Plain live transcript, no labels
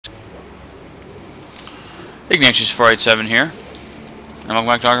Ignatius 487 here. And welcome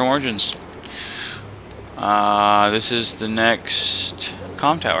back to Arkham Origins. This is the next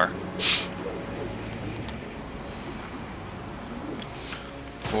comm tower.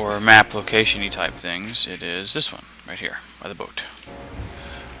 For map location-y type things, it is this one, right here, by the boat.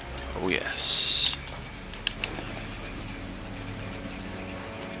 Oh yes.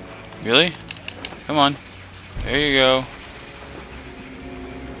 Really? Come on. There you go.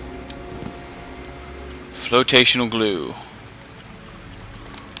 Flotational glue.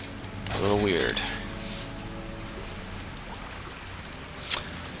 A little weird.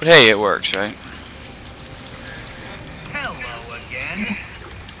 But hey, it works, right? Hello again.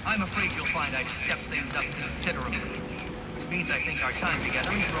 I'm afraid you'll find I've stepped things up considerably. Which means I think our time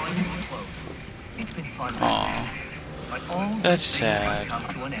together is drawing to a close. It's been fun. Aww. But all That's these things must sad. come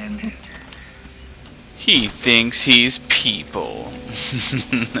to an end. He thinks he's people.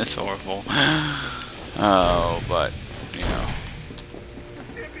 That's horrible. Oh, but, you know.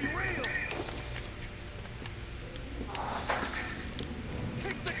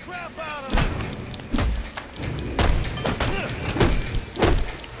 Kick the crap out of him.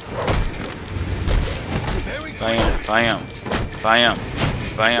 Bam, bam, bam,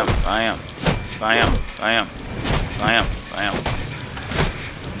 bam, bam, bam, bam, bam, bam.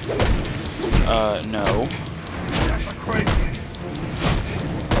 No. That's a crazy.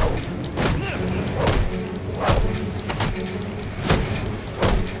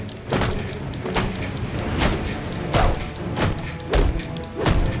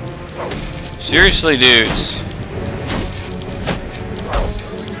 Seriously, dudes.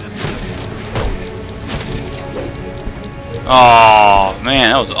 Oh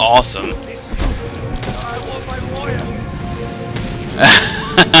man, that was awesome. I want my lawyer.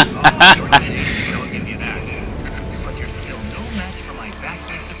 I'll give you that. But you're still no match for my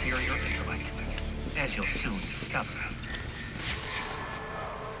vastly superior intellect. As you'll soon discover.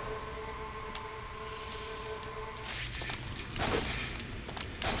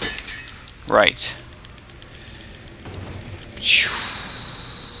 Right.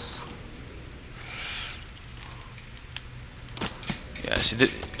 Yeah, see,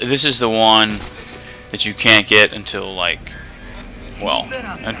 this is the one that you can't get until, like, well,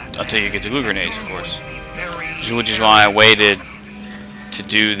 until you get the glue grenades, of course. Which is why I waited to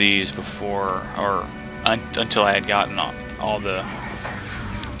do these before, or until I had gotten all the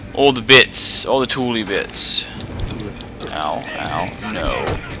bits, all the tooly bits. Ow, ow, no.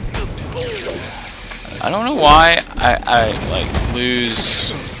 I don't know why I like lose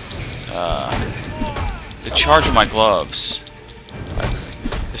the charge of my gloves. Like,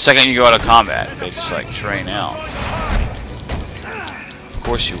 the second you go out of combat, they just like drain out. Of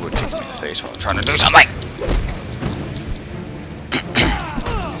course you would kick me in the face while I'm trying to do something.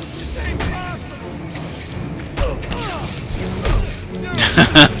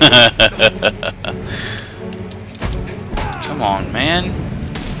 Come on, man.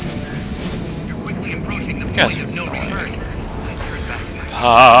 Yes.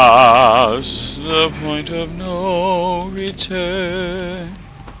 Past the point of no return.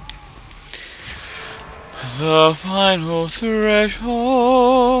 The final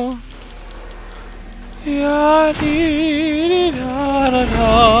threshold. Ya dee da da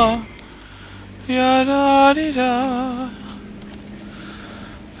da. Ya da dee da.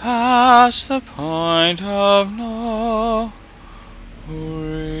 Past the point of no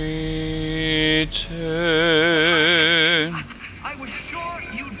return. I was sure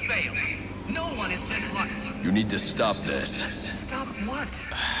you'd fail. No one is this lucky. You need to stop this. Stop what?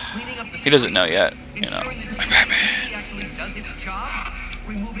 Cleaning up the He doesn't know yet, you know. ensuring that the security actually does its job.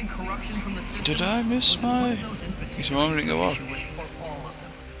 Removing corruption from the system. Did I miss my... He's wanting to go off.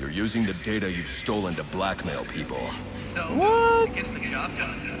 You're using the data you've stolen to blackmail people. So, What? it gets the job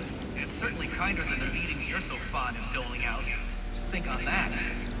done. It's certainly kinder than the meetings you're so fond of doling out. Think on that.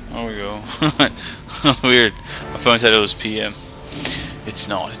 There we go. That's weird. My phone said it was PM. It's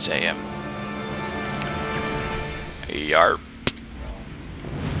not, it's AM. Yarp.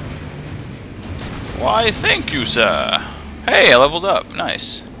 Why, thank you, sir. Hey, I leveled up.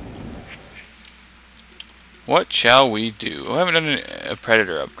 Nice. What shall we do? I haven't done a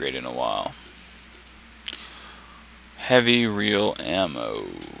Predator upgrade in a while. Heavy reel ammo.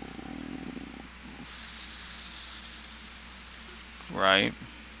 Right.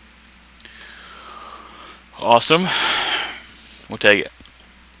 Awesome. We'll take it.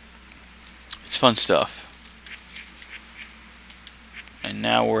 It's fun stuff. And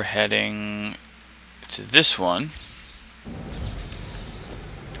now we're heading to this one.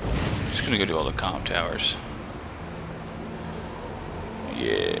 Just gonna go do all the comm towers.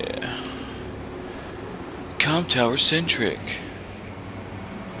 Yeah. I'm tower centric.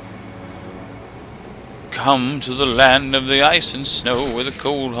 Come to the land of the ice and snow, where the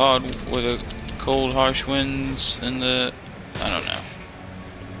cold, harsh winds and the I don't know.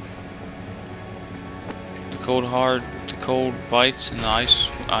 The cold bites and the ice.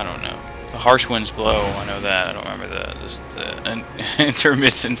 I don't know. The harsh winds blow. I know that. I don't remember the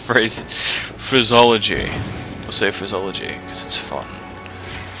intermittent phraseology. We'll say phraseology because it's fun.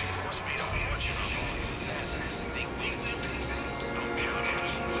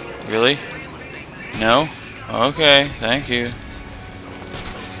 Really? No? Okay, thank you.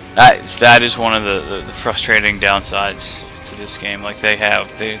 That is one of the frustrating downsides to this game. Like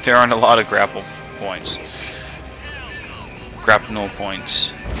there aren't a lot of grapple points. Grapnel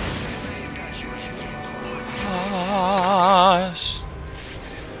points. Past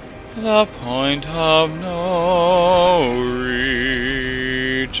the point of no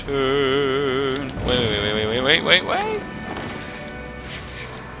return. Wait.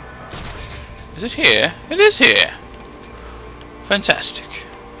 Is it here? It is here. Fantastic.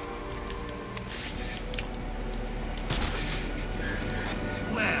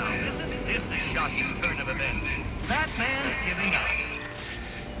 Well, isn't this a shocking turn of events? Batman's giving up.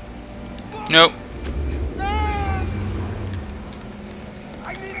 Nope.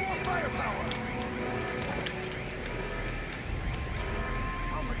 I need more firepower.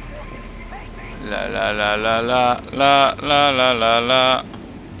 La la la la la la la la la la.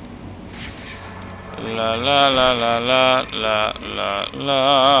 La la la la la la la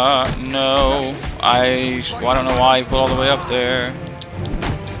la. No, I don't know why you put all the way up there.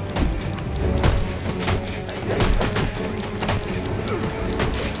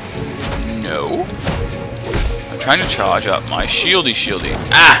 No. I'm trying to charge up my shieldy.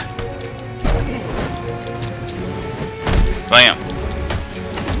 Ah! Bam.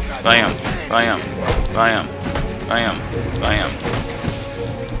 Bam. Bam. Bam. Bam. Bam.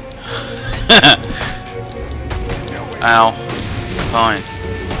 Ow. Fine.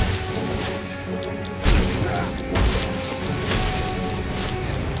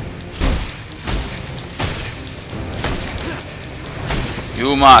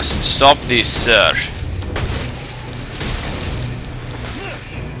 You must stop this, sir.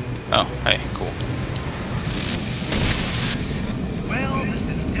 Oh, hey, cool. Well, this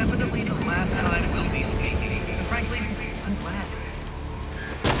is definitely the last time we'll be speaking. And frankly, I'm glad.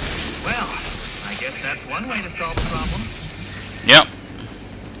 Well, I guess that's one way to solve the problem. Yep.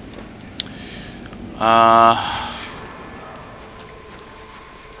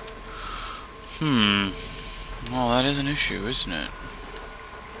 Well, that is an issue, isn't it?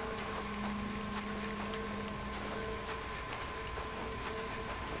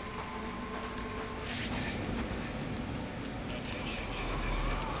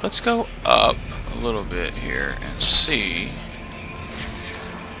 Let's go up a little bit here and see.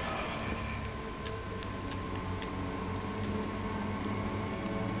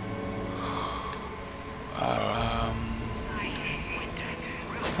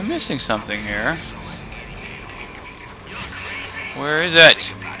 I'm missing something here. Where is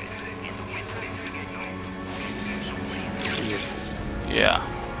it? Yeah.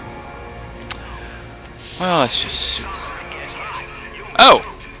 Well, that's just super. Oh!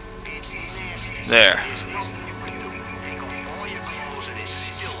 There.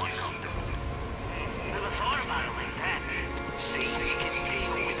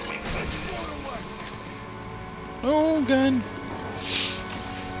 Oh, gun.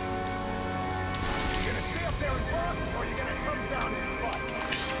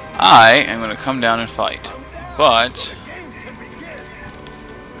 I am going to come down and fight, but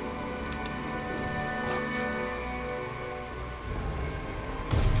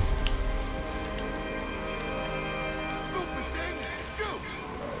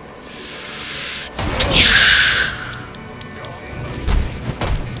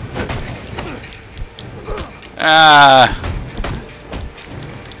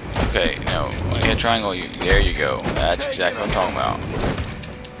okay, no, when you hit triangle, there you go. That's exactly what I'm talking about.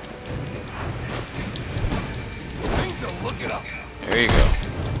 There you go.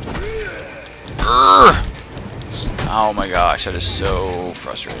 Urgh! Oh my gosh, that is so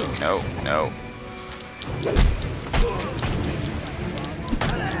frustrating. No.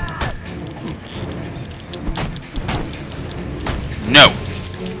 No!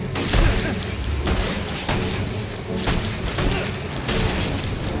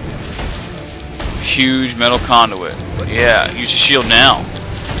 Huge metal conduit. Yeah, use your shield now,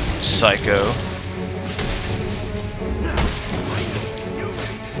 psycho.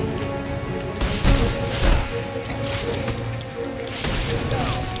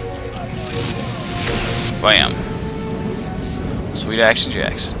 Bam. Sweet action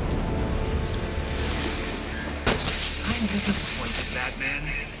jacks. I'm disappointed,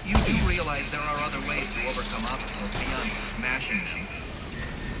 Batman. You do realize there are other ways to overcome obstacles beyond smashing them.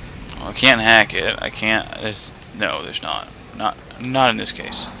 Well, I can't hack it. I can't. No, there's not. Not in this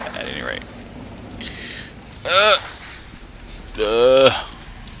case. At any rate.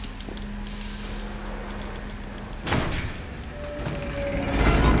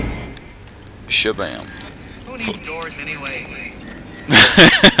 Shabam. Who needs doors anyway?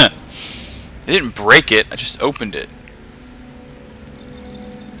 I didn't break it. I just opened it.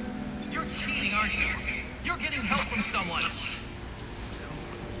 You're cheating, aren't you? You're getting help from someone.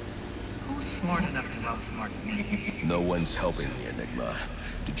 Who's smart enough to outsmart me? No one's helping me, Enigma.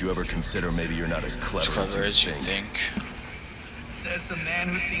 Did you ever consider maybe you're not as clever, As clever as you think. Says the man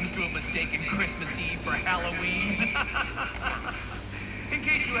who seems to have mistaken Christmas Eve for Halloween. In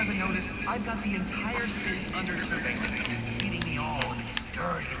case you haven't noticed, I've got the entire city under surveillance, feeding me all of its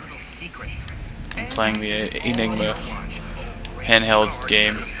dirty little secrets. I'm playing the Enigma handheld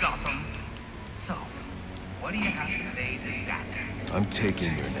game. So, what do you have to say to that? I'm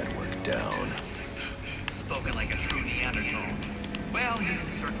taking your network down. Spoken like a true Neanderthal. Well, you can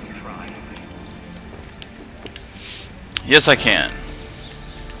certainly try. Yes, I can.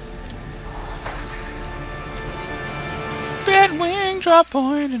 Batwing drop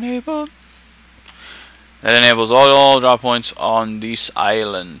point enabled. That enables all drop points on this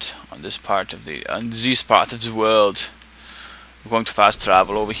island, on this part of the world. We're going to fast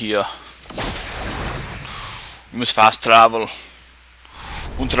travel over here. We must fast travel.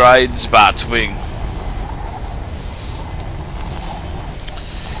 Und rides Batwing.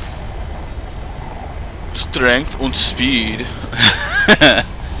 Strength und Speed.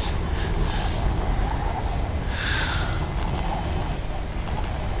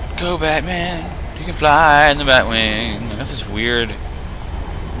 Go Batman, you can fly in the Batwing. I got this weird,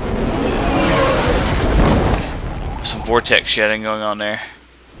 some vortex shedding going on there.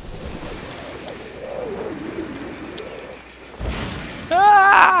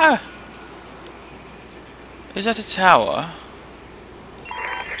 Ah! Is that a tower?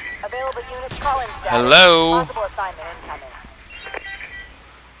 Available units calling status. Hello? Possible assignment incoming.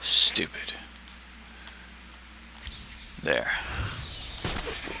 Stupid. There.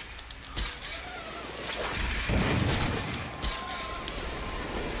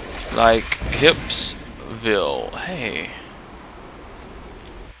 Like Hipsville. Hey.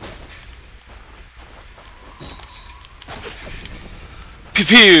 Pew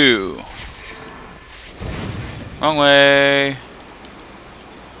pew. Wrong way.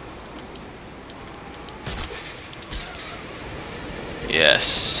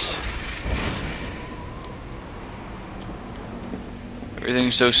 Yes.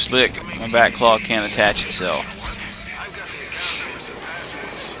 Everything's so slick, my back claw can't attach itself.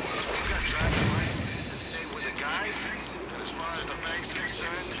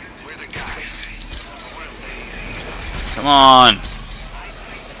 Come on.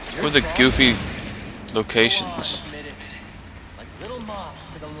 What are the goofy locations? Like little moths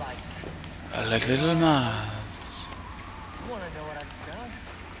to the light. I like little moths. You wanna know what I'm selling?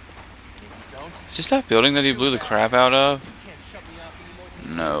 If you don't, Is this that building that he blew the crap out of? you can't shut me off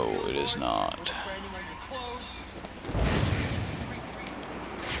anymore. No, it is not. Branding on your clothes.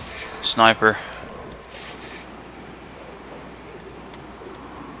 Sniper.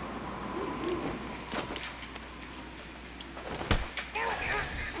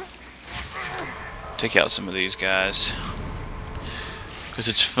 Take out some of these guys. Because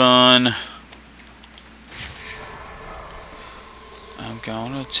it's fun. I'm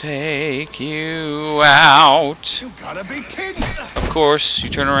gonna take you out. You gotta be kidding! Of course, you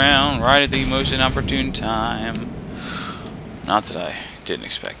turn around right at the most inopportune time. Not that I didn't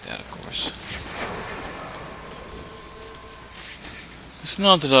expect that, of course. It's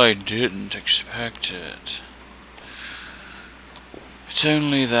not that I didn't expect it. It's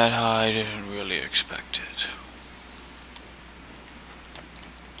only that I didn't really expect it.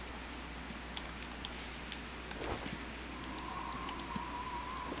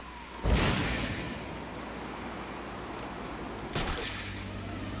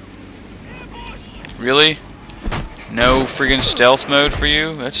 Really? No friggin' stealth mode for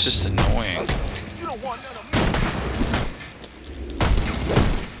you? That's just annoying. You don't want none of me.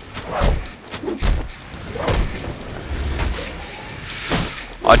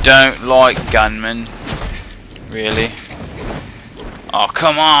 I don't like gunmen. Really? Oh,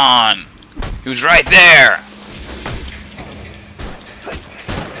 come on! He was right there!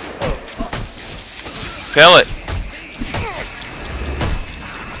 Pellet!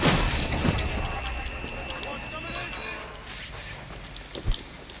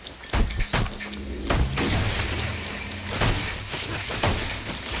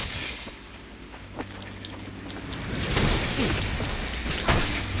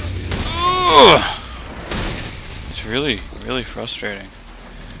 Ugh! It's really, really frustrating.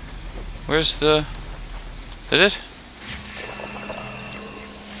 Where's the... Did it?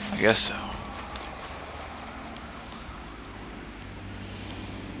 I guess so.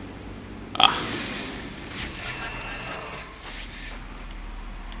 Ah.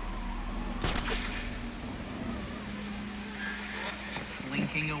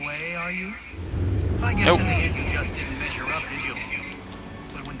 Slinking away, are you? I guess Nope. in the end you just didn't measure up, did you?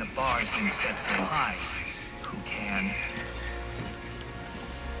 But when the bar's been set so high, who can?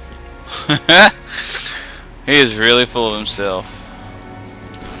 He is really full of himself.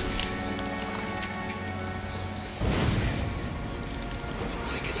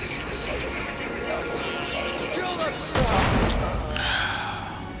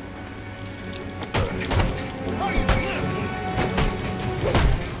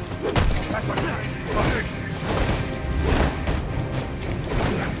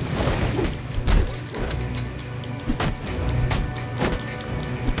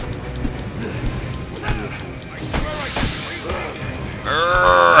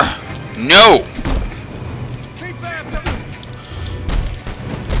 No!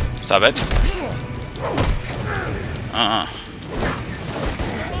 Stop it.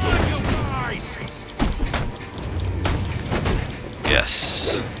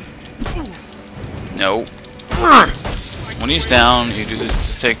 Yes. No. When he's down, you do the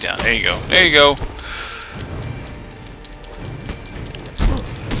takedown. There you go. There you go.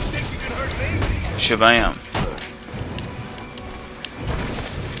 Shabam.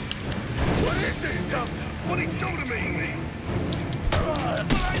 What is this stuff? What did he do to me?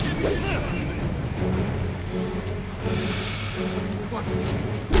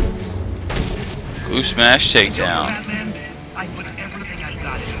 Glue smash takedown. Batman, I put everything I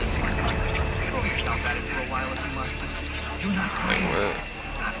got into this one. Throw yourself at it for a while if you must, but do not cry. Wait,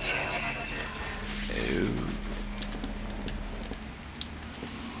 Not a chance. Ew.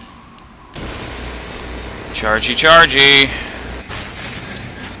 Chargy, chargy.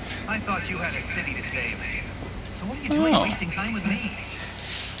 I thought you had a city to save. So what are you doing wasting time with me?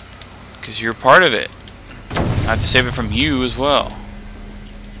 Because you're part of it. I have to save it from you as well.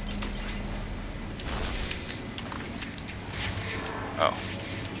 Oh.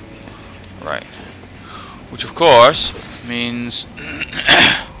 Right. Which of course means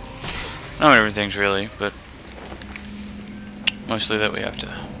not everything's really, but mostly that we have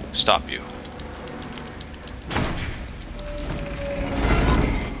to stop you.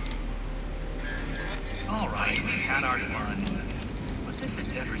 Alright, we had our fun. But this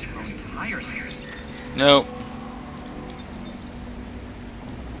endeavor's growing tiresome. Nope.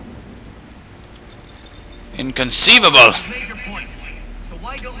 Inconceivable! Major point. So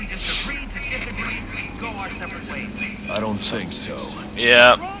why don't we just agree to disagree and go our separate ways? I don't think so.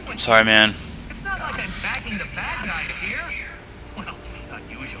 Yeah. Sorry, man. It's not like I'm backing the bad guys here. Well, not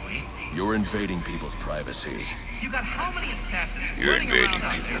usually. You're invading people's privacy. You got how many assassins You're running invading around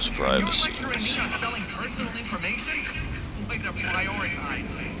out there? people's And privacy. You're lecturing me on selling personal information? Way to prioritize.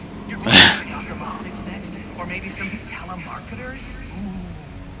 You're going to the Arkham optics next? Or maybe some telemarketers?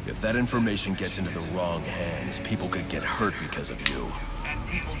 If that information gets into the wrong hands, people could get hurt because of you. And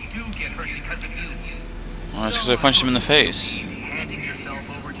people do get hurt because of you. Well, that's because I punched him in the face. Handing yourself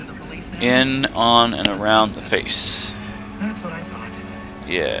over to the police now? In, on, and around the face. That's what I thought.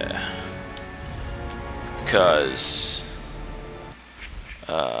 Yeah. Because...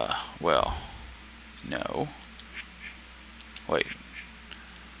 well... No. Wait.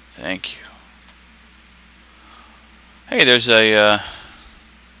 Thank you. Hey, there's a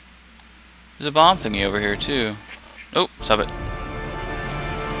bomb thingy over here, too. Oh, stop it.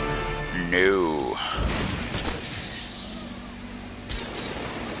 No.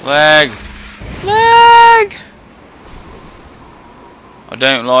 Lag! Lag! I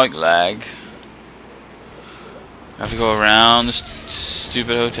don't like lag. I have to go around this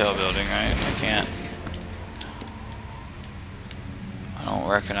stupid hotel building, right? I can't. I don't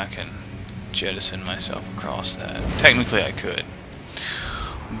reckon I can jettison myself across that. Technically I could.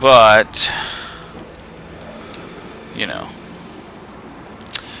 But, you know.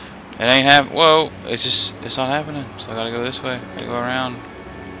 It ain't happening. Whoa, it's not happening. So I gotta go this way. Gotta go around.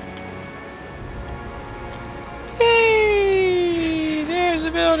 Yay! There's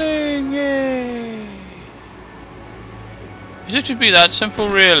the building! Yay! It should be that simple,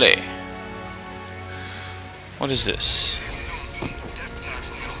 really. What is this?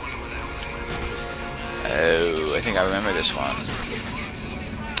 Oh, I think I remember this one.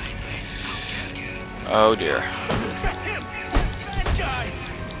 Oh dear.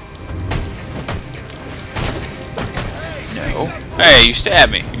 No. Hey, you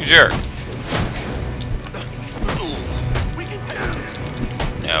stabbed me, you jerk.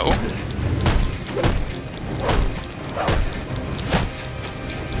 No.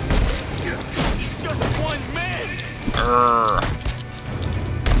 He's just one man. Urgh.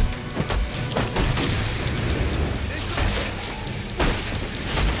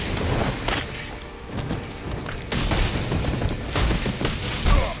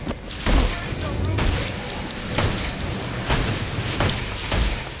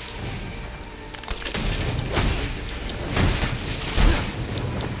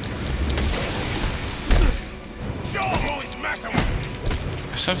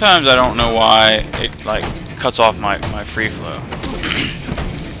 Sometimes I don't know why it like cuts off my free flow.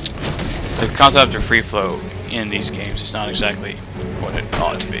 The concept of free flow in these games is not exactly what it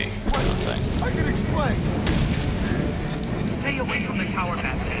ought to be, I don't think. I can explain. Stay away from the tower,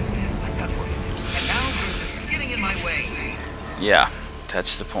 Batman. I've got work to do. And now you're just getting in my way. Yeah,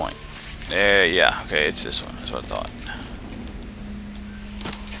 that's the point. Yeah, okay, it's this one. That's what I thought.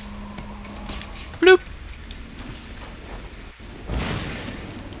 Bloop.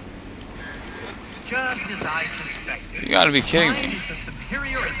 Just as I suspected. You gotta be kidding Mine me. is the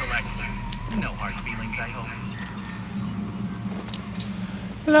superior intellect. No hard feelings, I hope.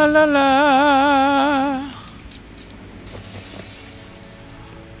 La la la.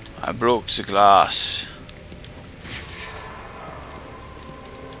 I broke the glass.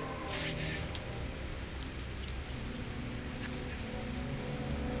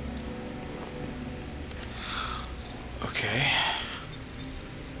 Okay.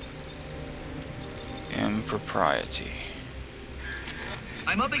 Impropriety.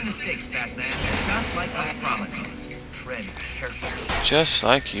 I'm upping the stakes, Batman, just like I promised. Tread carefully. Just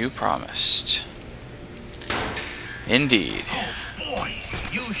like you promised. Indeed. Boy,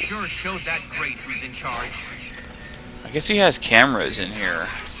 you sure showed that great who's in charge. I guess he has cameras in here.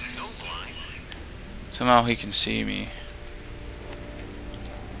 Somehow he can see me.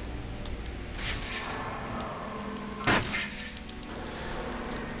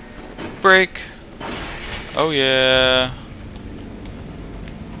 Break. Oh yeah.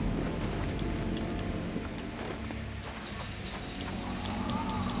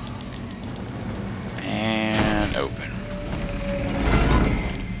 And open.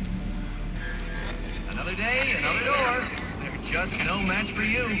 Another day, another door. They're just no match for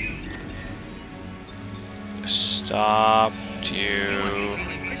you. Stop You must be you.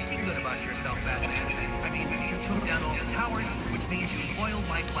 feeling pretty good about yourself, Batman. I mean, you took down all the towers, which means you foiled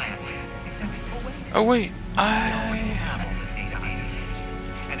my plan. Except, Oh wait, I already have all the data I need.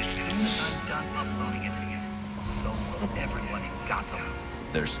 And as soon as I'm done uploading it, so will everyone who got them.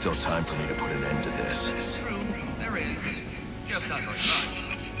 There's still time for me to put an end to this. True, there is. Just not very much.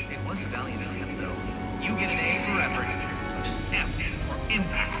 It was a valiant attempt, though. You get an A for effort. F for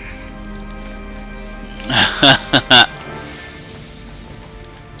impact.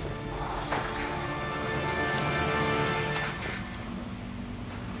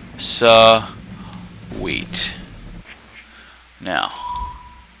 Wait. Now.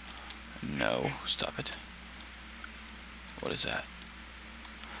 No, stop it. What is that?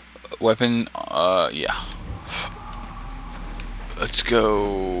 Weapon, yeah. Let's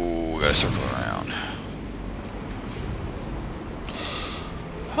go. We gotta circle around.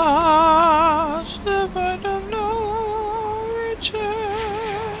 Past the point of no return.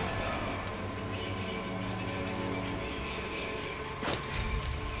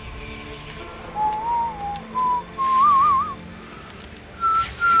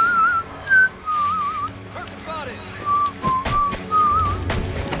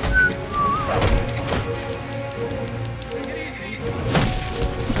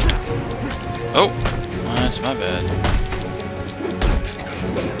 Oh, that's my bad.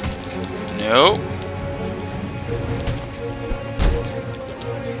 No.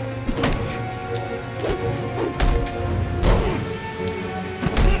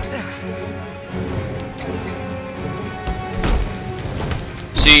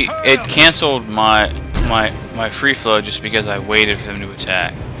 See, it canceled my free flow just because I waited for them to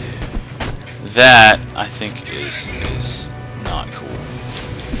attack. That I think is not cool.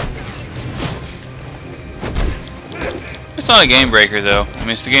 It's not a game breaker though. I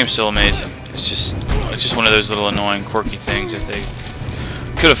mean, the game's still amazing. It's just one of those little annoying, quirky things that they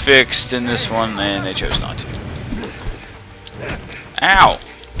could have fixed in this one, and they chose not to. Ow!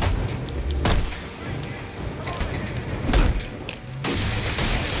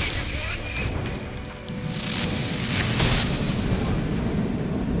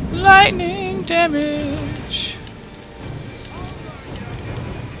 Lightning damage.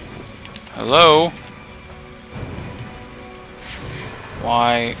 Hello?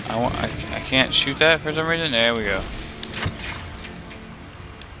 Why? I can't shoot that for some reason? There we go.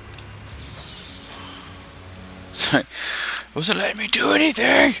 wasn't letting me do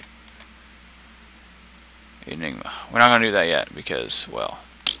anything. Enigma. We're not gonna do that yet because, well,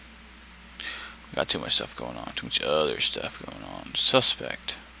 we got too much stuff going on. Too much other stuff going on.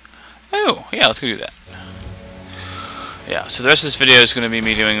 Suspect. Oh, yeah, let's go do that. Yeah, so the rest of this video is going to be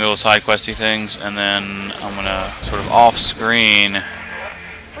me doing little side questy things, and then I'm going to sort of off screen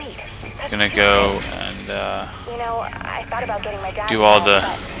going to go and You know, I thought about getting my dad do all the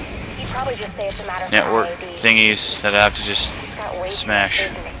he'd probably just say it's a matter of network ID. thingies that I have to just Got way too smash.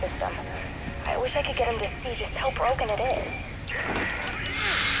 much in the system. I wish I could get him to see just how broken it is.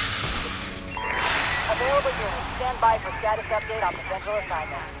 Available unit. Stand by for status update on potential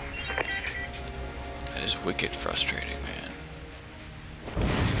assignment. That is wicked frustrating, man.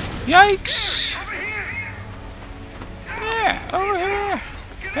 Yikes! Yeah, over here!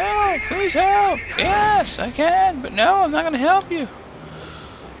 Help! Please help! Yes, I can, but no, I'm not gonna help you.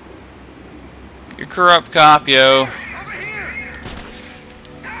 You're corrupt cop, yo.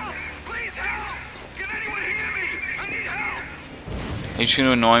 Are you just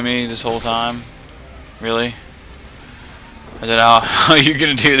gonna annoy me this whole time? Really? Is that how you're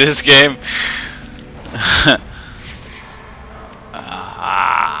gonna do this game?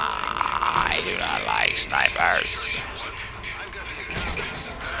 I do not like snipers.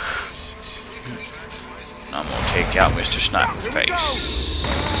 I'm gonna take out Mr. Sniper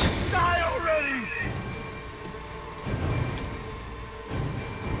Face. Die already!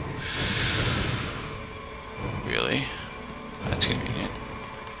 Really? That's convenient.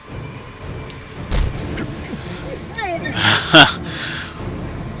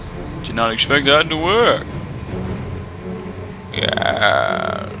 Did not expect that to work.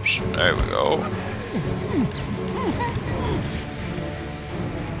 Yes, there we go.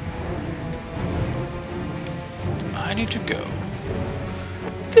 I need to go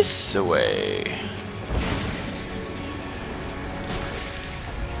this way.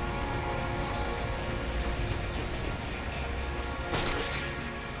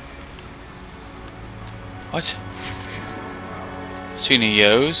 What? See any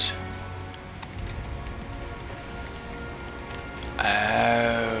yos?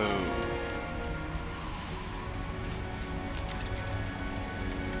 Oh.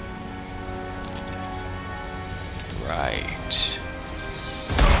 Right.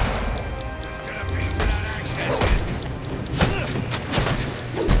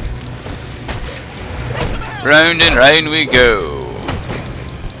 Round and round we go.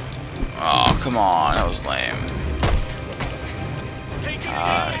 Oh, come on, that was lame.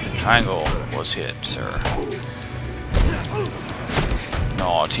 The triangle was hit, sir.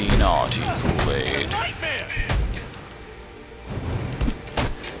 Naughty, naughty Kool-Aid.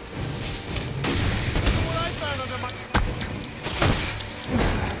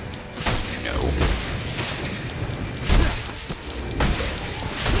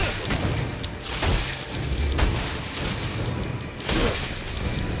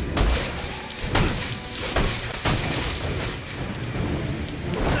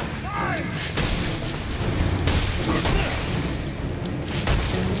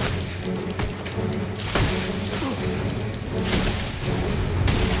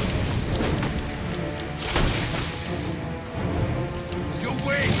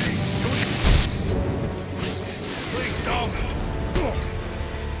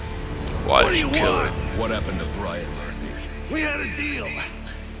 Why did you kill it? What happened to Brian Murphy? We had a deal.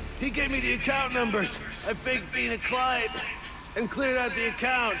 He gave me the account numbers. I faked being a client and cleared out the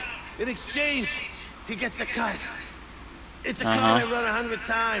account. In exchange, he gets a cut. It's a cut I run 100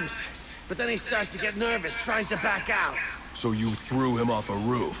 times. But then he starts to get nervous, tries to back out. So you threw him off a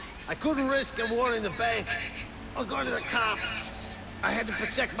roof? I couldn't risk him warning the bank. I'll go to the cops. I had to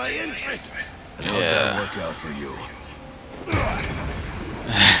protect my interests. And how'd that work out for you?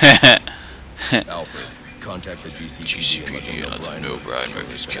 Alfred, contact the GCPD and let them know Brian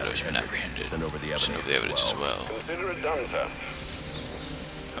Murphy's killer has been apprehended. Send over the Send over the evidence as well. Consider it done, sir.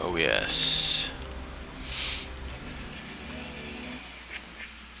 Oh yes.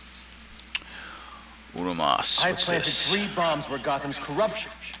 Uno mas. I What's planted this? 3 bombs where Gotham's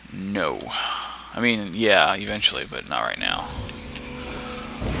corruption. No. I mean, yeah, eventually, but not right now.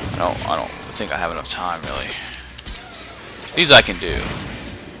 I don't think I have enough time, really. These I can do.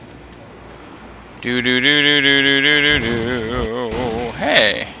 Do.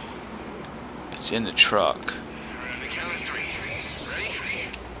 Hey, it's in the truck.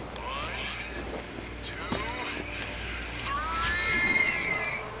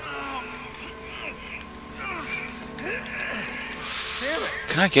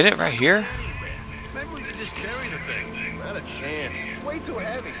 Can I get it right here? Maybe we could just carry the thing. Not a chance. It's way too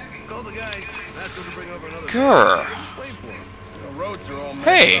heavy. Call the guys. Ask them to bring over another. Grr. Just wait for them. The roads are all messed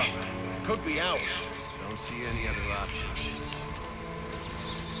Hey. up. Could be hours. Don't see any other options.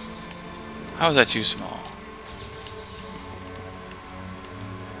 How is that too small?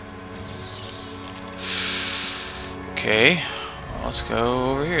 Okay, well, let's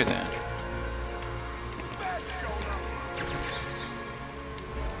go over here then.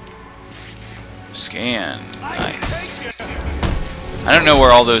 Scan. Nice. I don't know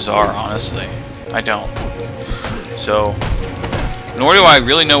where all those are, honestly. I don't. So, nor do I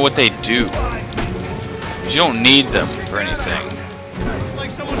really know what they do. 'Cause you don't need them for anything. It's like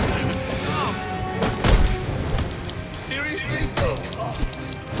someone's seriously?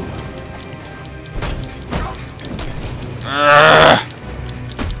 Ugh.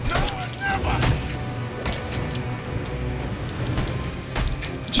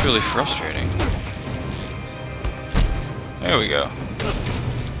 It's really frustrating. There we go.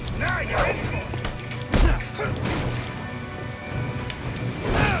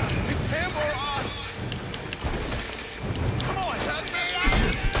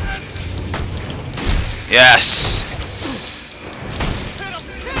 Yes.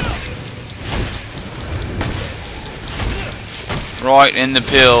 Right in the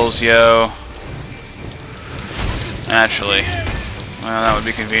pills, yo. Naturally. Well, that would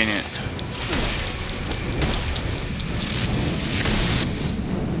be convenient.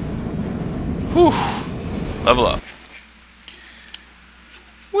 Whew. Level up.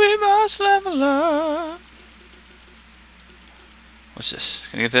 We must level up. What's this?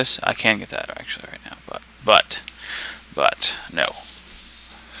 Can I get this? I can get that actually right now, but no.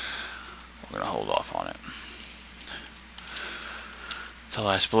 We're gonna hold off on it. It's the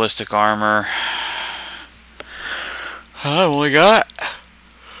last ballistic armor. I've only got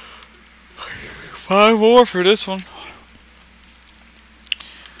 5 more for this one.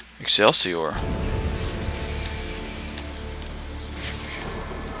 Excelsior.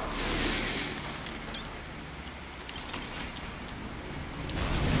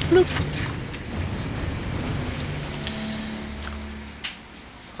 Bloop.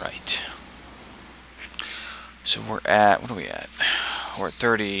 Right. So we're at, what are we at? We're at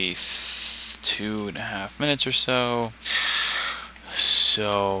 32.5 minutes or so.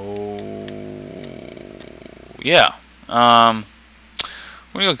 So, yeah. I'm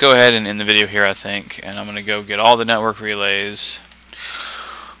going to go ahead and end the video here, I think. And I'm going to go get all the network relays,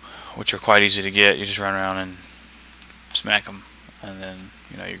 which are quite easy to get. You just run around and smack them. And then,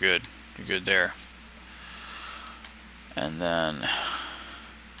 you know, you're good. You're good there. And then,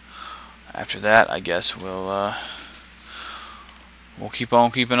 after that, I guess we'll keep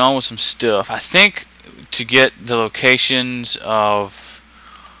on keeping on with some stuff. I think to get the locations of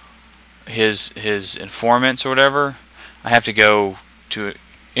his informants or whatever, I have to go to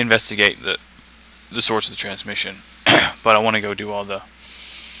investigate the source of the transmission. But I want to go do all the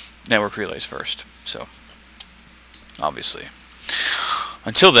network relays first. So, obviously.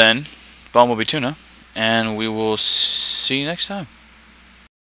 Until then, Bumblebee Tuna, and we will see you next time.